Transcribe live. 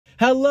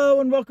Hello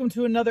and welcome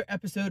to another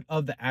episode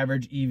of The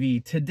Average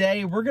EV.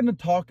 Today we're going to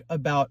talk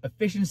about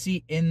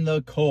efficiency in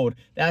the cold.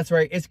 That's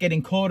right, it's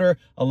getting colder.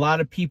 A lot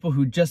of people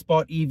who just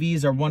bought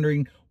EVs are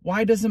wondering,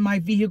 why doesn't my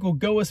vehicle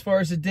go as far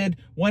as it did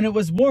when it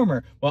was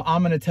warmer? Well,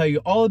 I'm going to tell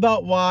you all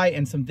about why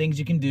and some things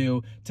you can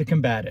do to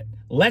combat it.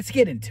 Let's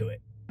get into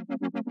it.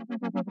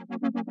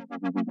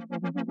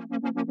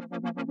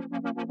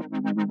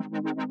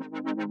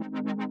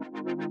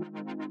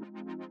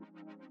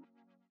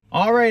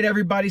 All right,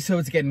 everybody, so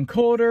it's getting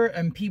colder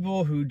and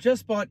people who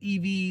just bought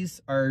EVs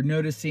are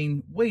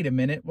noticing, wait a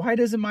minute, why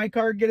doesn't my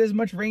car get as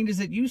much range as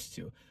it used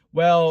to?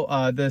 Well,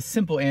 the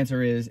simple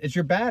answer is it's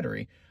your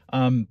battery.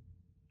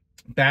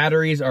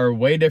 Batteries are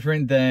way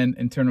different than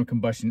internal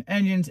combustion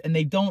engines, and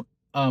they don't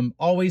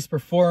always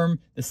perform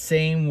the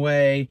same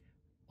way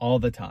all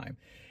the time.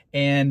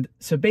 And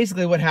so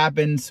basically what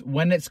happens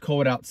when it's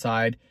cold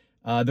outside,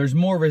 there's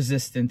more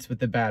resistance with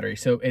the battery.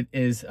 So it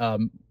is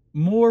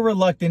more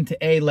reluctant to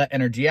A, let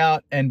energy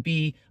out, and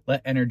B,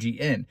 let energy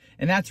in.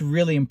 And that's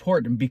really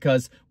important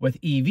because with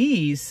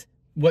EVs,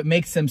 what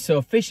makes them so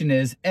efficient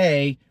is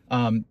A,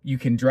 you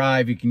can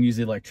drive, you can use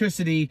the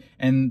electricity,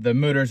 and the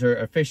motors are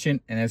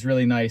efficient, and it's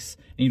really nice,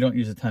 and you don't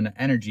use a ton of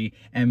energy.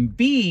 And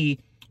B,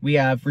 we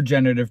have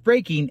regenerative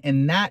braking,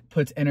 and that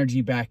puts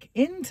energy back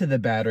into the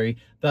battery,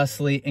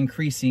 thusly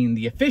increasing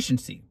the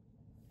efficiency.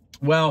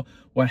 Well,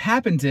 what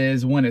happens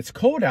is when it's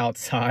cold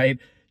outside,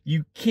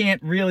 you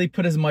can't really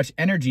put as much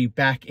energy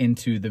back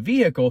into the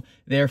vehicle.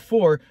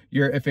 Therefore,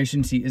 your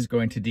efficiency is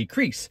going to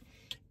decrease.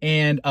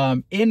 And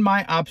in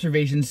my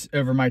observations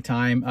over my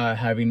time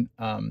having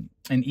an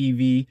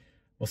EV,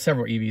 well,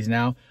 several EVs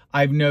now,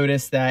 I've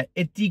noticed that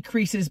it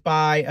decreases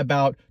by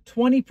about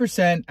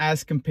 20%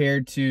 as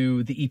compared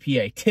to the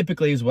EPA,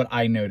 typically is what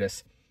I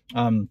notice.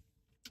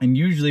 And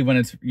usually when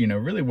it's,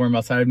 really warm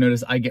outside, I've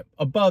noticed I get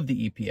above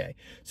the EPA.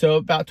 So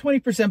about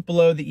 20%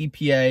 below the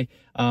EPA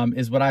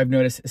is what I've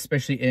noticed,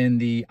 especially in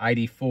the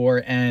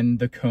ID4 and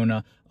the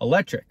Kona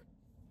Electric.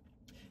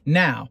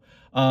 Now,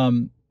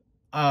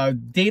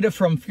 data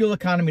from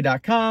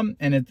fueleconomy.com,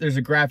 and there's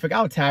a graphic.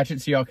 I'll attach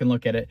it so y'all can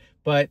look at it.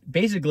 But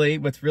basically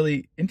what's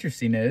really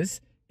interesting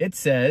is it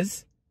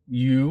says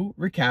you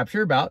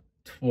recapture about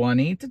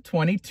 20 to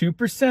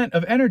 22%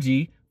 of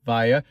energy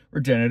via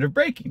regenerative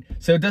braking.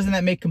 So doesn't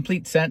that make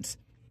complete sense?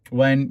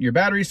 When your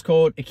battery's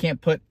cold, it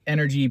can't put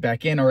energy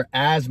back in or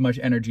as much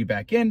energy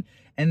back in,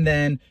 and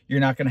then you're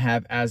not going to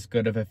have as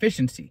good of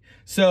efficiency.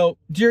 So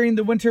during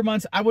the winter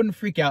months, I wouldn't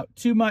freak out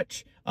too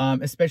much,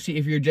 especially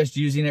if you're just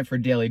using it for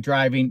daily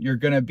driving. You're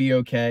going to be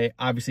okay.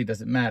 Obviously, it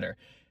doesn't matter.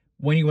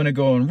 When you want to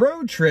go on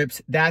road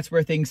trips, that's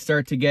where things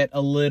start to get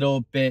a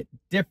little bit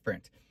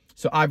different.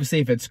 So obviously,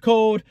 if it's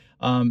cold,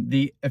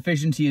 the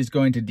efficiency is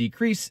going to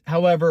decrease.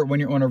 However, when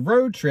you're on a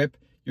road trip,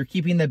 you're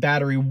keeping the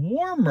battery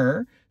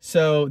warmer,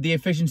 so the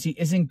efficiency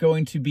isn't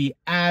going to be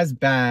as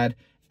bad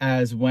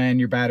as when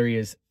your battery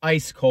is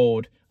ice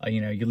cold.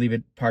 You leave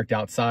it parked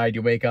outside,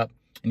 you wake up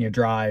and you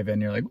drive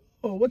and you're like,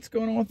 oh, what's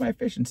going on with my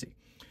efficiency?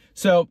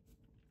 So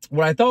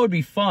what I thought would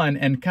be fun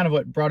and kind of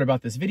what brought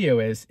about this video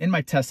is in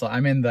my Tesla,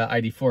 I'm in the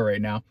ID4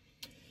 right now.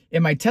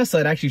 In my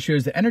Tesla, it actually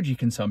shows the energy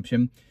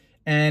consumption.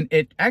 And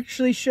it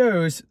actually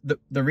shows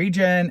the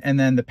regen and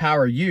then the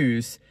power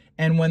used.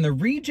 And when the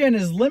regen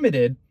is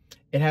limited,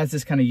 it has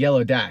this kind of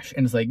yellow dash.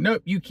 And it's like,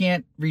 nope, you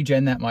can't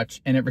regen that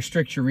much. And it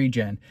restricts your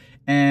regen.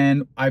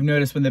 And I've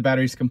noticed when the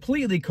battery's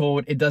completely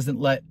cold, it doesn't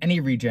let any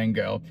regen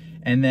go.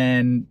 And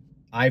then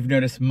I've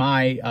noticed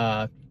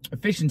my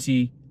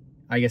efficiency,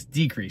 I guess,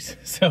 decrease.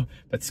 So,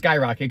 but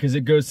skyrocket, because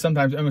it goes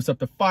sometimes almost up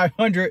to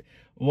 500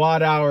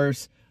 watt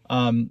hours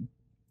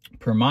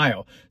per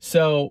mile.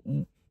 So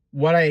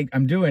what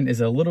I'm doing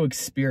is a little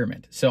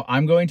experiment. So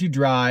I'm going to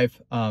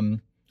drive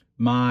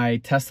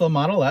my Tesla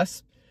Model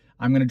S.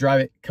 I'm going to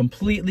drive it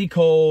completely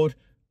cold,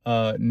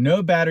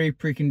 no battery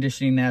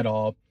preconditioning at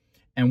all.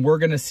 And we're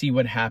going to see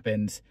what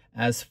happens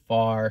as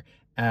far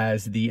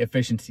as the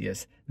efficiency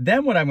is.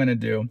 Then what I'm going to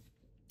do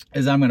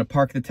is I'm going to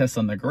park the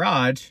Tesla in the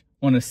garage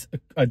on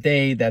a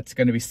day that's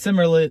going to be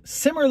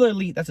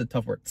similarly, that's a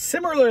tough word,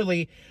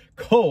 similarly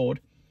cold,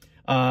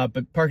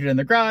 but park it in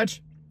the garage,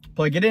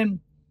 plug it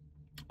in,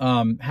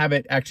 have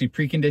it actually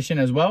precondition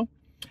as well.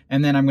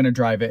 And then I'm going to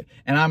drive it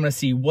and I'm going to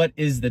see what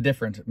is the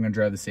difference. I'm going to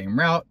drive the same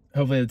route.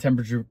 Hopefully the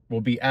temperature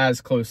will be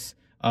as close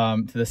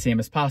to the same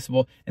as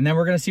possible. And then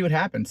we're going to see what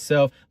happens.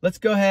 So let's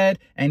go ahead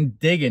and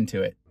dig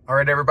into it. All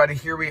right, everybody,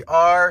 here we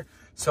are.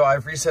 So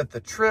I've reset the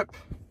trip.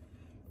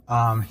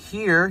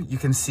 Here you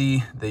can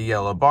see the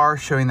yellow bar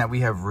showing that we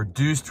have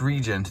reduced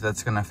regen. So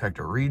that's going to affect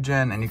our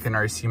regen. And you can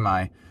already see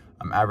my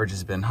average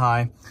has been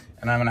high.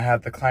 And I'm going to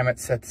have the climate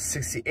set to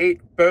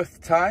 68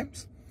 both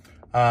times.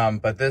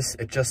 But this,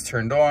 it just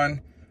turned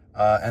on,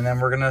 and then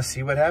we're gonna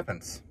see what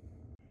happens.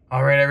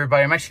 All right,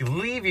 everybody, I'm actually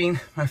leaving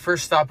my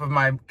first stop of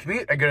my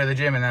commute. I go to the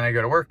gym and then I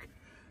go to work.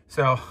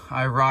 So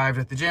I arrived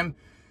at the gym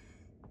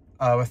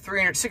with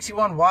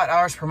 361 watt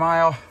hours per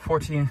mile,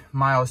 14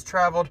 miles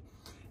traveled.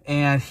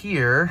 And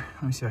here,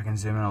 let me see if I can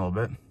zoom in a little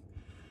bit.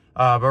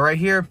 But right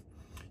here,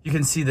 you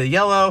can see the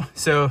yellow.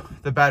 So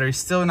the battery's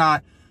still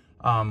not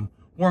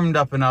warmed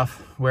up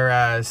enough,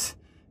 whereas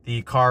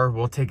the car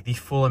will take the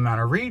full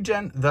amount of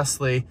regen,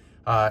 thusly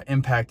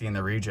impacting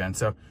the regen.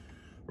 So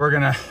we're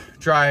gonna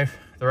drive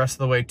the rest of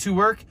the way to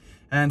work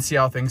and see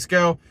how things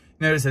go.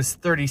 Notice it's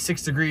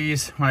 36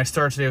 degrees. When I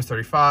started today, it was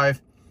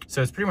 35.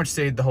 So it's pretty much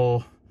stayed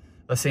the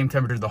same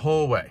temperature the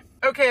whole way.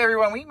 Okay,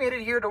 everyone, we made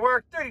it here to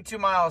work. 32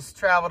 miles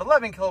traveled,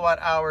 11 kilowatt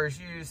hours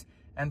used,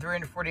 and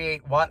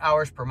 348 watt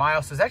hours per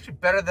mile. So it's actually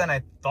better than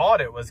I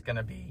thought it was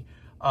gonna be.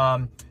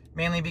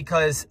 Mainly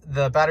because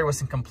the battery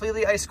wasn't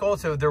completely ice cold,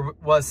 so there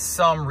was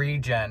some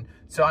regen.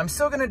 So I'm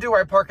still gonna do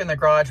where I park in the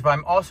garage, but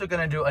I'm also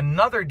gonna do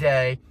another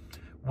day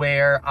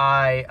where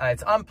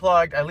it's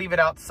unplugged, I leave it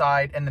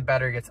outside, and the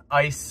battery gets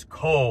ice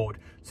cold.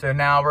 So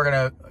now we're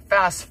gonna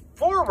fast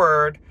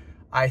forward,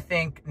 I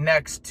think,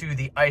 next to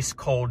the ice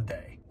cold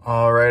day.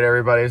 All right,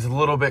 everybody, it's a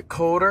little bit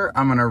colder.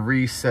 I'm gonna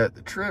reset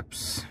the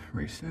trips.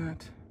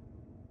 Reset.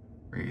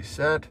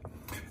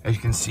 As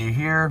you can see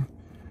here,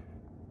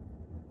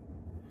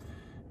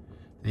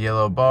 the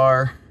yellow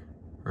bar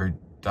or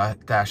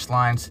dashed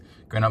lines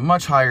going up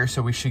much higher,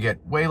 so we should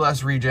get way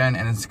less regen,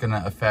 and it's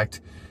gonna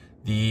affect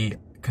the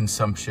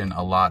consumption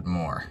a lot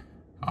more.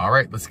 All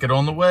right, let's get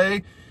on the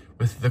way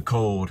with the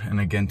cold. And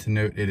again, to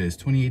note, it is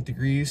 28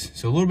 degrees,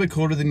 so a little bit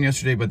colder than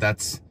yesterday, but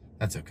that's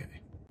okay.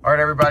 All right,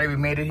 everybody, we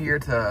made it here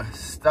to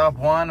stop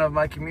one of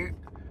my commute.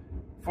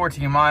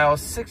 14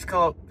 miles, 6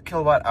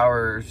 kilowatt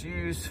hours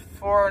used,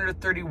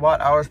 430 watt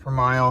hours per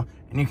mile,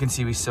 and you can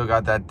see we still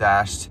got that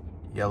dashed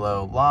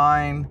yellow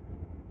line,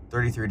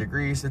 33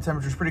 degrees. The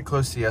temperature's pretty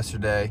close to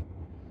yesterday.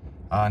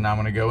 Now I'm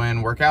gonna go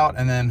in, work out,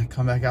 and then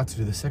come back out to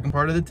do the second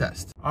part of the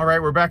test. All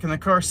right, we're back in the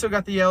car. Still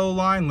got the yellow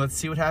line. Let's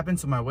see what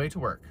happens on my way to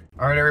work.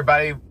 All right,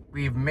 everybody,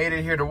 we've made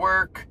it here to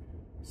work.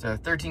 So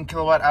 13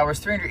 kilowatt hours,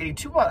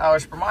 382 watt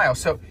hours per mile.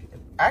 So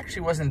it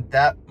actually wasn't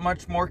that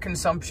much more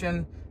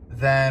consumption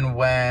than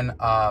when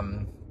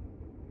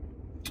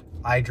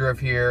I drove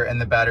here and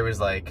the battery was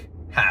like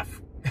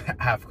half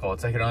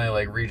cold. So I could only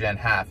like regen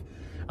half.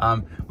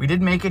 We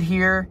did make it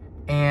here,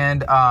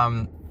 and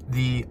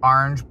the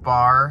orange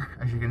bar,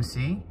 as you can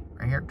see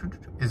right here,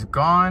 is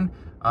gone.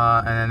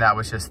 And then that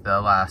was just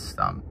the last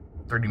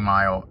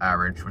 30-mile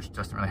average, which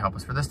doesn't really help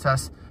us for this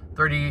test.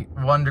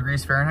 31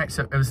 degrees Fahrenheit.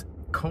 So it was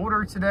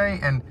colder today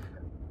and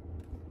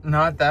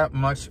not that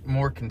much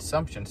more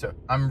consumption. So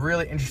I'm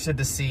really interested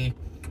to see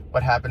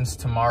what happens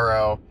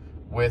tomorrow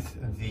with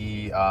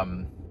the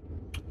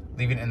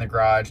leaving it in the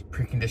garage,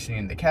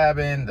 preconditioning the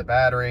cabin, the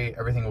battery,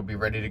 everything will be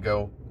ready to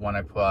go when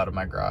I pull out of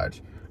my garage.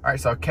 All right,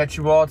 so I'll catch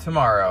you all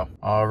tomorrow.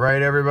 All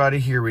right, everybody,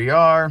 here we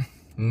are.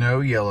 No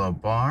yellow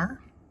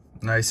bar,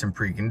 nice and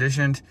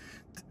preconditioned.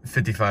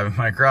 55 in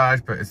my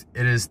garage, but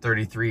it is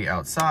 33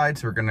 outside.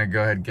 So we're gonna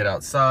go ahead and get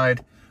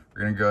outside.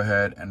 We're gonna go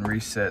ahead and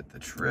reset the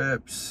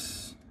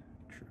trips.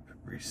 Trip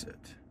reset.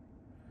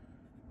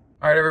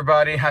 All right,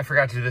 everybody, I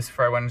forgot to do this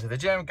before I went into the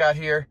gym. Got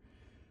here,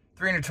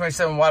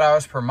 327 watt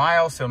hours per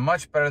mile, so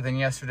much better than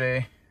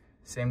yesterday.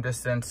 Same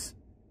distance,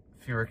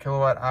 fewer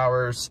kilowatt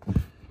hours.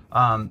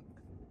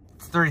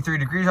 It's 33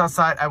 degrees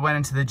outside. I went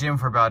into the gym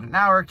for about an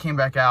hour, came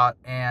back out,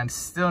 and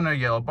still no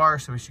yellow bar,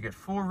 so we should get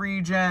full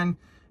regen.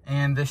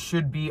 And this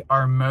should be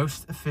our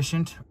most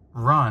efficient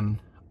run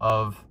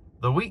of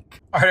the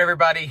week. All right,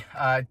 everybody,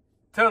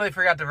 totally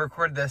forgot to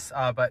record this,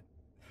 but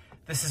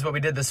this is what we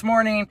did this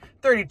morning.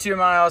 32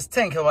 miles,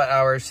 10 kilowatt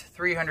hours,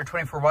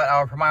 324 watt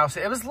hour per mile. So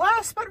it was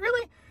less, but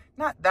really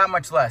not that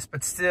much less,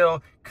 but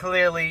still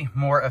clearly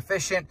more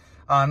efficient.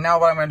 Now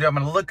what I'm gonna do, I'm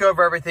gonna look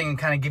over everything and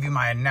kind of give you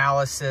my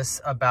analysis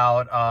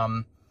about,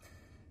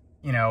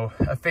 you know,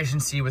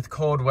 efficiency with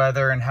cold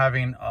weather and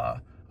having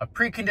a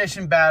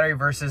preconditioned battery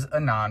versus a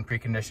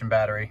non-preconditioned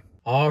battery.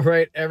 All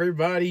right,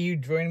 everybody, you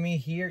join me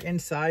here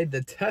inside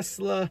the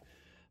Tesla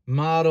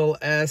Model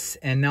S,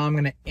 and now I'm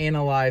gonna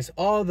analyze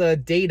all the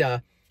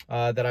data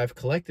that I've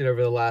collected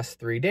over the last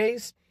 3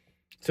 days.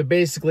 So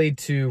basically,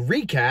 to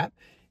recap,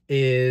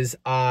 is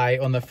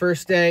on the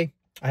first day,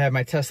 I had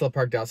my Tesla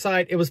parked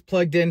outside. It was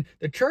plugged in.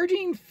 The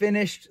charging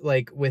finished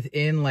like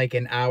within like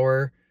an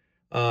hour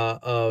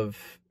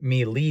of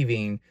me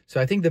leaving. So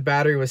I think the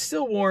battery was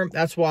still warm.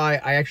 That's why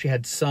I actually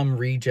had some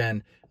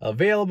regen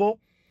available.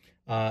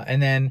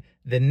 And then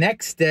the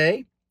next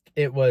day,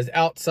 it was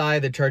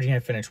outside. The charging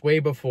had finished way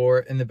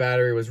before, and the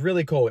battery was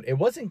really cold. It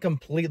wasn't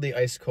completely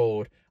ice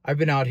cold. I've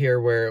been out here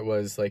where it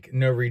was like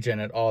no regen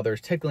at all.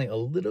 There's technically a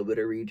little bit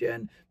of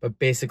regen, but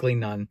basically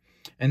none.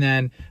 And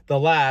then the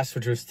last,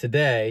 which was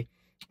today,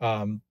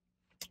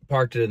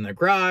 parked it in the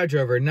garage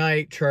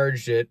overnight,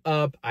 charged it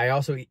up. I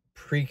also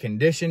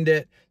preconditioned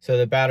it, so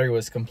the battery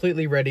was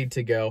completely ready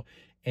to go,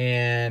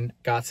 and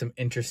got some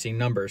interesting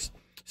numbers.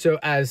 So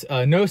as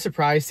no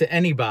surprise to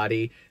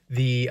anybody,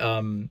 the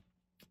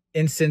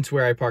instance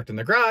where I parked in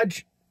the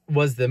garage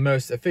was the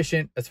most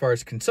efficient as far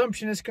as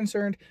consumption is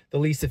concerned, the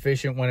least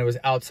efficient when it was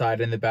outside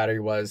and the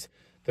battery was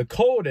the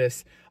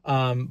coldest.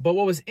 But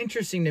what was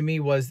interesting to me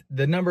was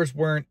the numbers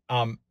weren't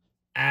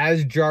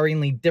as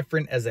jarringly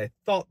different as I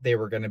thought they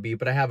were going to be,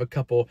 but I have a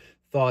couple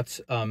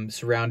thoughts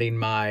surrounding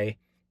my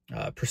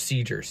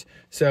procedures.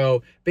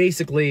 So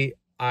basically,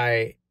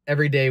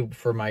 every day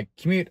for my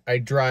commute, I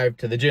drive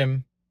to the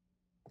gym,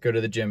 go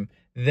to the gym,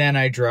 then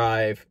I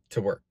drive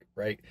to work,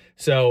 right?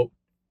 So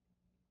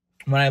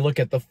when I look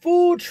at the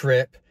full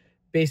trip,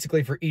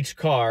 basically for each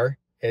car,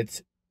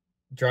 it's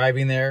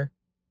driving there,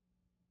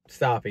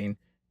 stopping,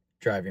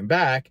 driving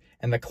back,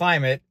 and the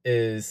climate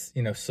is,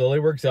 you know, slowly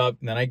works up,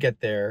 and then I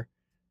get there,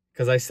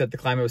 because I set the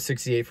climate was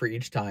 68 for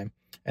each time,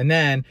 and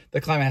then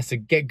the climate has to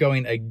get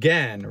going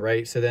again,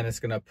 right? So then it's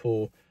going to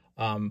pull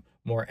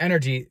more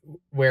energy,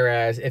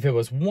 whereas if it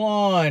was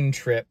one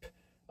trip,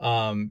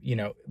 you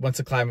know, once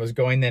the climate was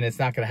going, then it's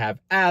not going to have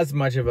as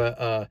much of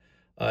a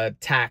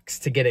tax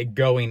to get it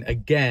going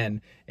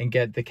again and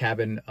get the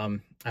cabin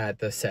at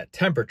the set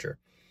temperature.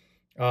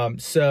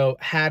 So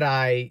had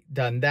I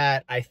done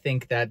that, I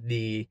think that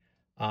the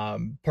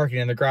parking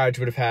in the garage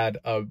would have had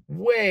a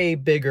way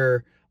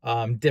bigger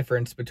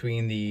difference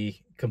between the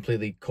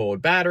completely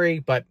cold battery,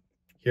 but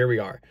here we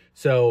are.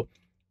 So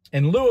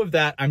in lieu of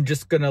that, I'm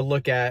just going to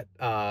look at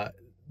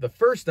the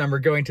first number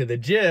going to the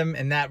gym,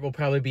 and that will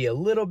probably be a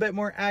little bit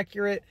more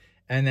accurate.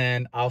 And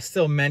then I'll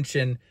still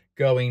mention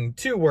going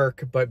to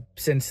work, but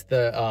since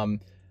the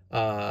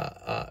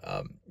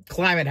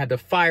climate had to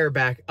fire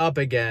back up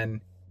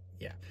again,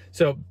 yeah.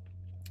 So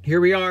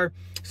here we are.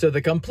 So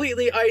the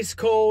completely ice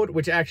cold,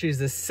 which actually is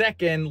the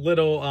second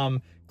little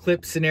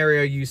clip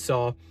scenario you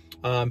saw,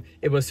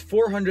 it was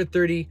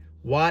 430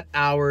 watt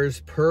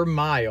hours per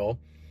mile.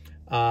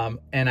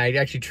 And I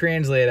actually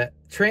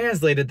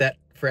translated that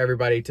for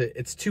everybody to,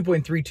 it's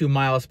 2.32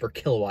 miles per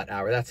kilowatt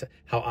hour. That's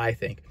how I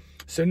think.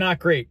 So not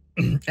great.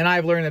 And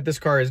I've learned that this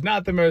car is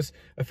not the most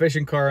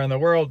efficient car in the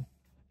world,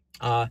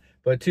 but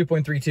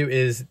 2.32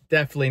 is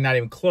definitely not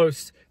even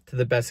close to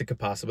the best it could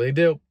possibly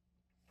do.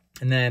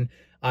 And then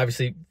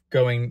obviously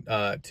going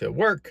to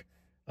work,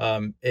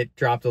 it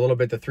dropped a little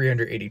bit to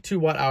 382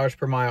 watt hours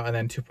per mile, and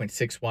then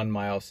 2.61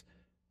 miles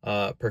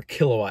per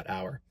kilowatt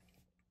hour.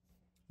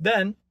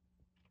 Then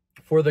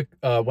for the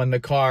when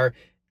the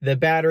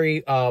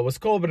battery was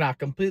cold but not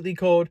completely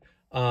cold,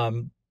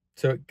 so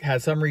it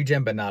had some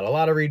regen but not a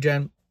lot of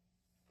regen,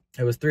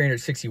 it was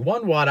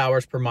 361 watt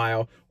hours per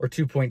mile, or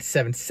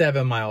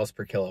 2.77 miles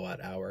per kilowatt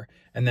hour.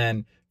 And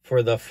then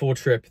for the full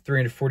trip,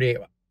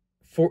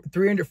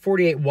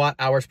 348 watt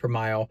hours per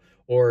mile,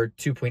 or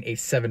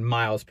 2.87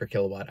 miles per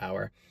kilowatt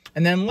hour.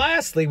 And then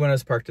lastly, when it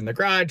was parked in the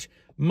garage,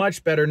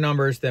 much better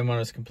numbers than when it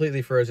was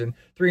completely frozen,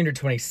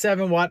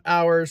 327 watt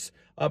hours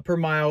per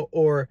mile,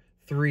 or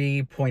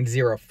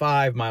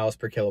 3.05 miles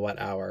per kilowatt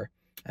hour.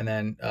 And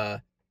then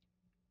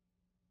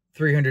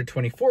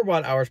 324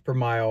 watt hours per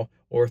mile,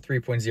 or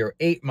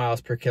 3.08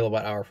 miles per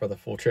kilowatt hour for the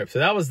full trip. So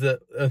that was the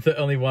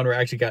only one where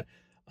I actually got,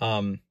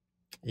 you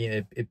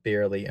know, it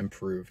barely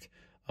improved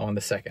on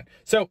the second.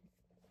 So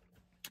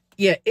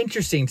yeah,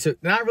 interesting. So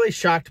not really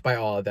shocked by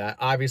all of that.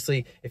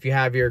 Obviously, if you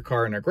have your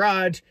car in a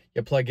garage,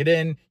 you plug it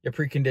in, you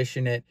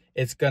precondition it,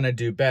 it's going to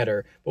do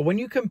better. But when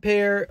you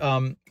compare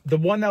the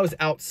one that was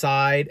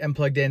outside and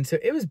plugged in, so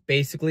it was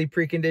basically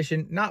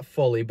preconditioned, not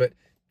fully, but,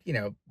 you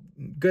know,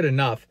 good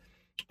enough.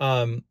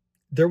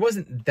 There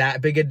wasn't that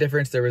big a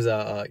difference. There was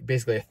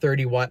basically a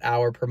 30 watt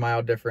hour per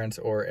mile difference,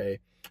 or a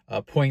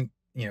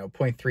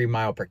 0.3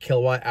 mile per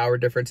kilowatt hour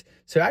difference.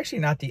 So actually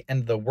not the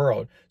end of the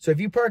world. So if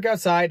you park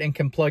outside and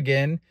can plug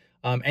in,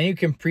 and you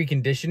can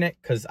precondition it,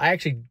 because I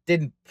actually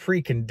didn't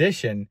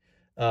precondition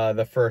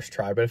the first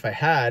try, but if I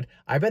had,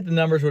 I bet the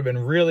numbers would have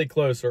been really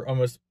close, or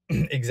almost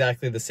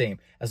exactly the same,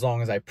 as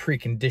long as I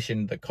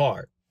preconditioned the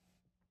car.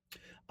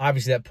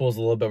 Obviously that pulls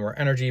a little bit more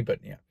energy, but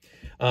yeah.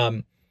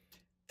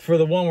 For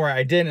the one where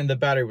I didn't and the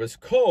battery was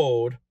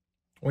cold,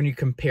 when you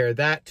compare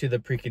that to the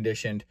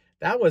preconditioned,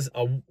 that was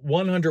a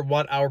 100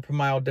 watt hour per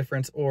mile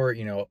difference, or,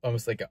 you know,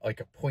 almost like a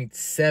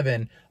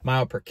 0.7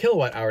 mile per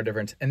kilowatt hour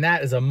difference. And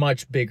that is a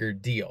much bigger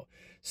deal.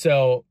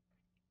 So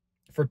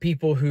for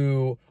people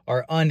who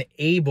are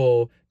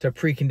unable to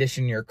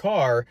precondition your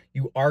car,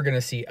 you are going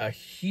to see a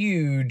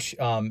huge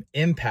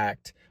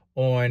impact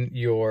on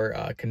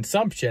your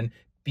consumption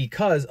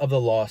because of the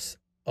loss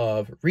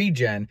of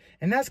regen.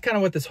 And that's kind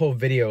of what this whole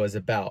video is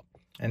about.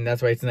 And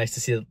that's why it's nice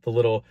to see the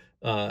little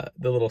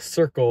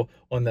circle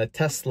on the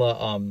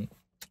Tesla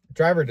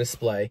driver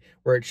display,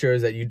 where it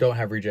shows that you don't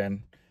have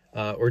regen,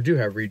 or do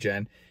have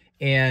regen.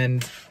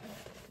 And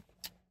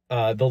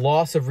the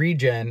loss of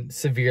regen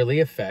severely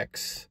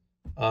affects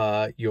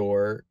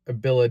your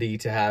ability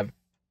to have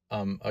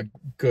a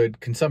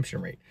good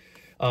consumption rate.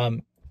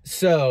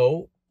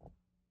 So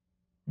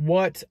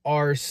what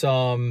are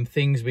some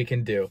things we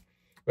can do?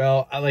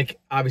 Well,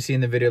 obviously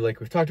in the video, like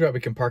we've talked about,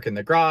 we can park in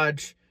the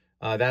garage.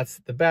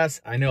 That's the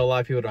best. I know a lot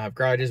of people don't have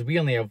garages. We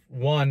only have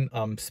one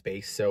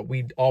space, so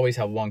we always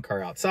have one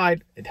car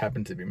outside. It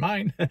happens to be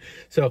mine.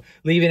 So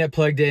leaving it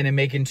plugged in and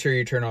making sure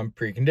you turn on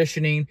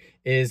preconditioning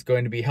is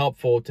going to be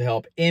helpful to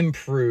help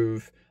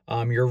improve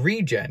your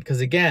regen.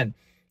 Because again,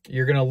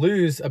 you're going to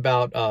lose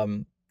about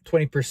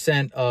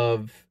 20%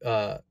 of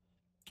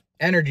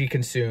energy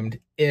consumed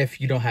if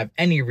you don't have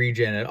any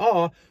regen at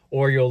all,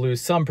 or you'll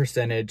lose some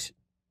percentage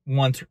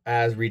once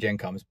as regen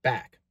comes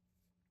back.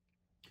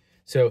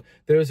 So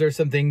those are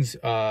some things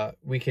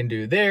we can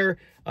do there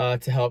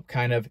to help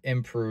kind of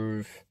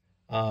improve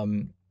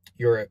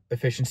your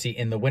efficiency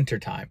in the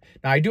wintertime.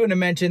 Now, I do want to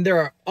mention there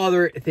are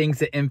other things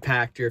that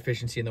impact your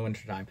efficiency in the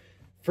wintertime.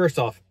 First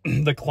off,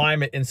 the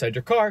climate inside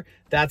your car,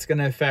 that's going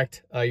to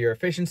affect your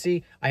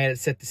efficiency. I had it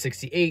set to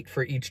 68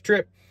 for each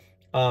trip.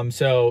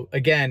 So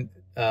again,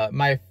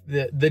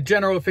 the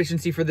general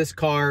efficiency for this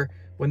car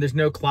when there's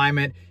no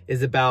climate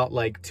is about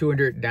like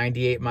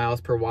 298 miles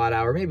per watt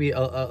hour, maybe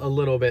a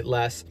little bit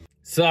less.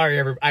 Sorry,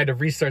 I had to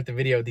restart the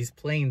video. These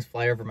planes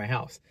fly over my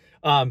house.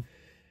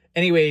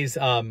 Anyways,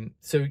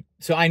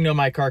 so I know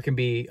my car can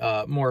be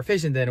more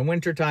efficient than in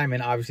wintertime,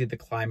 and obviously the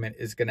climate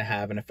is going to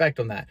have an effect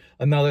on that.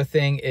 Another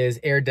thing is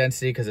air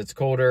density, because it's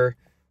colder.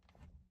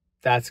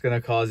 That's going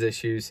to cause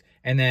issues.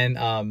 And then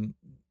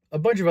a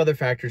bunch of other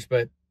factors,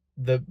 but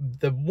the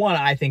one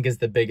I think is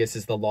the biggest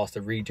is the loss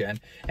of regen.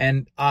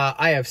 And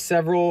I have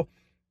several,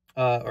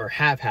 or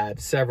have had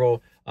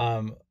several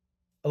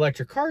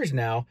electric cars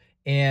now,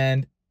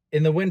 and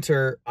in the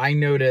winter, I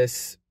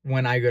notice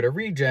when I go to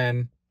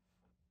regen,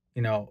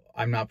 you know,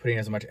 I'm not putting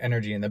as much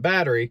energy in the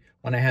battery.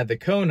 When I had the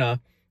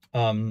Kona,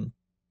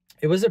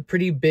 it was a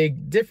pretty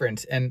big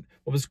difference. And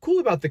what was cool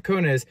about the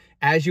Kona is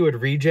as you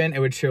would regen, it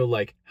would show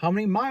like how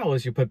many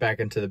miles you put back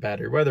into the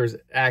battery, whether it's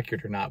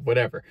accurate or not,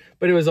 whatever.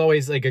 But it was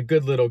always like a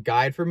good little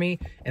guide for me.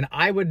 And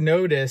I would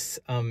notice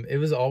it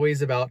was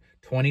always about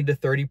 20 to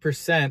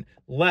 30%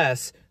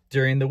 less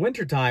during the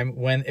wintertime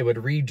when it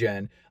would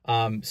regen.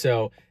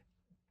 So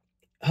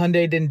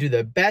Hyundai didn't do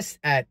the best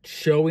at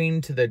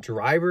showing to the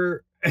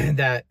driver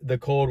that the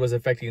cold was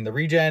affecting the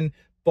regen,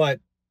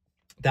 but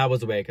that was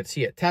the way I could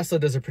see it. Tesla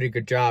does a pretty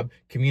good job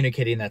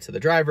communicating that to the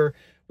driver.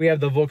 We have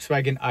the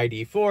Volkswagen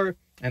ID4,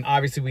 and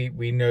obviously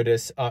we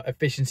notice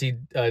efficiency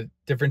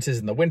differences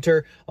in the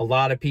winter. A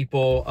lot of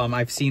people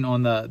I've seen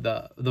on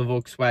the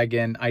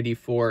Volkswagen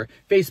ID4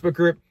 Facebook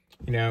group,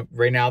 you know,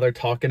 right now they're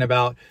talking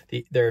about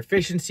their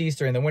efficiencies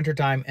during the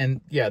wintertime,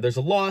 and yeah, there's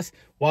a loss.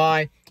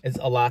 Why? It's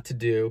a lot to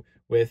do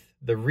with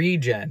the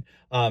regen.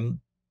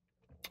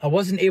 I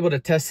wasn't able to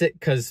test it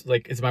because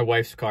like it's my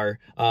wife's car,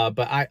 but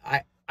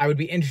I would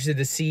be interested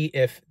to see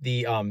if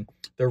the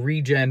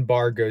regen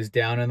bar goes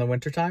down in the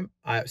wintertime.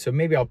 So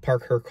maybe I'll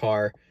park her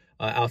car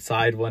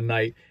outside one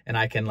night, and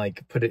I can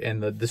like put it in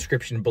the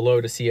description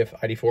below to see if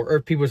ID4, or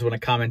if people just want to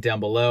comment down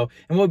below.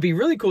 And what would be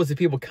really cool is if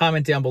people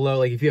comment down below,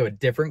 like if you have a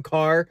different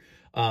car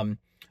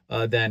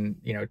than,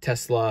 you know,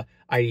 Tesla,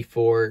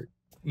 ID4,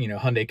 you know,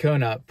 Hyundai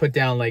Kona, put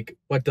down like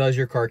what does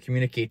your car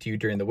communicate to you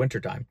during the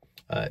wintertime.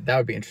 That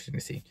would be interesting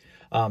to see.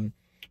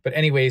 But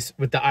anyways,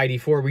 with the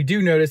ID4, we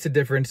do notice a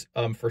difference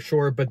for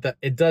sure, but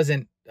it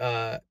doesn't,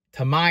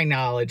 to my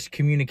knowledge,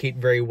 communicate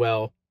very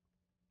well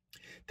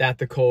that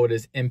the cold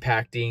is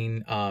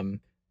impacting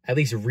at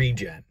least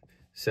regen.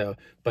 So,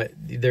 but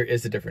there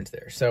is a difference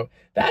there. So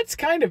that's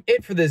kind of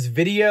it for this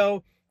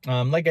video.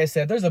 Like I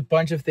said, there's a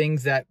bunch of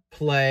things that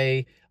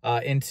play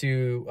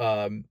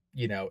into,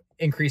 you know,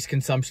 increased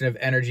consumption of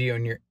energy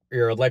on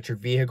your electric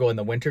vehicle in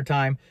the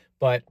wintertime.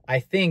 But I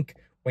think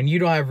when you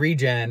don't have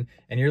regen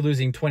and you're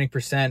losing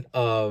 20%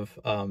 of,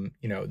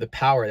 you know, the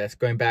power that's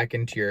going back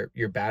into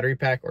your battery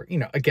pack, or, you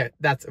know, again,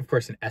 that's of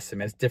course an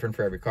estimate. It's different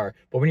for every car.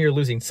 But when you're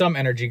losing some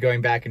energy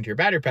going back into your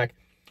battery pack,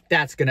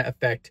 that's going to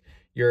affect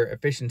your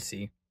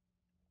efficiency.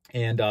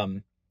 And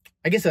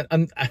I guess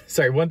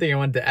sorry, one thing I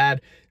wanted to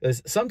add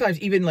is sometimes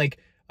even like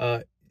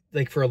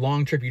for a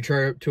long trip, you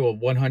charge up to a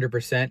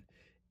 100%.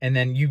 And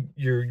then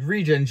your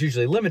regen is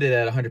usually limited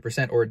at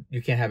 100%, or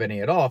you can't have any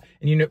at all.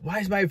 And you know, why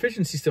is my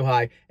efficiency so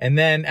high? And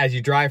then as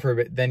you drive for a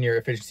bit, then your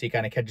efficiency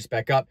kind of catches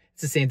back up.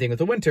 It's the same thing with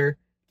the winter,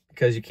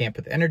 because you can't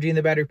put the energy in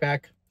the battery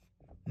pack.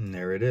 And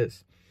there it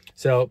is.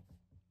 So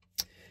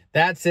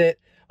that's it.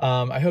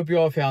 I hope you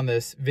all found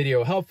this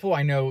video helpful.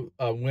 I know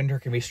winter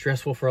can be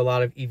stressful for a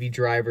lot of EV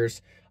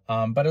drivers,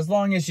 but as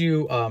long as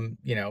you,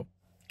 you know,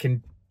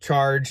 can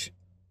charge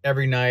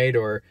every night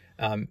or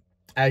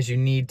as you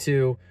need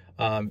to,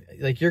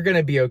 like you're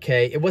gonna be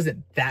okay. It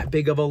wasn't that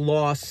big of a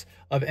loss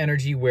of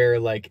energy where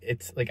like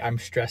it's like I'm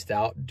stressed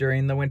out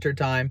during the winter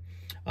time.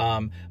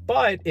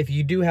 But if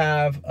you do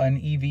have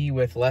an EV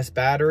with less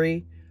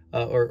battery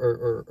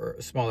or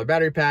a smaller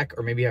battery pack,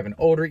 or maybe you have an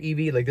older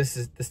EV, like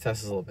this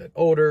Tesla's a little bit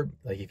older,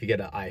 like if you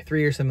get an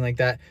i3 or something like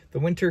that, the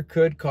winter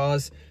could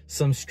cause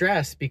some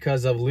stress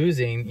because of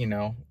losing, you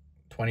know,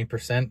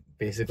 20%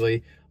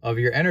 basically of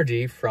your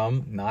energy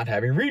from not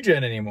having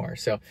regen anymore.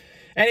 So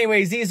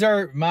anyways, this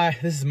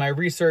is my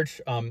research.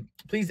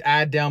 Please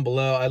add down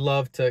below. I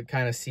love to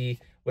kind of see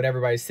what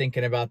everybody's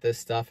thinking about this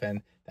stuff,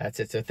 and that's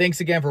it. So thanks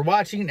again for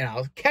watching, and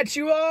I'll catch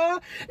you all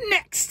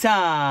next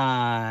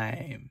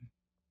time.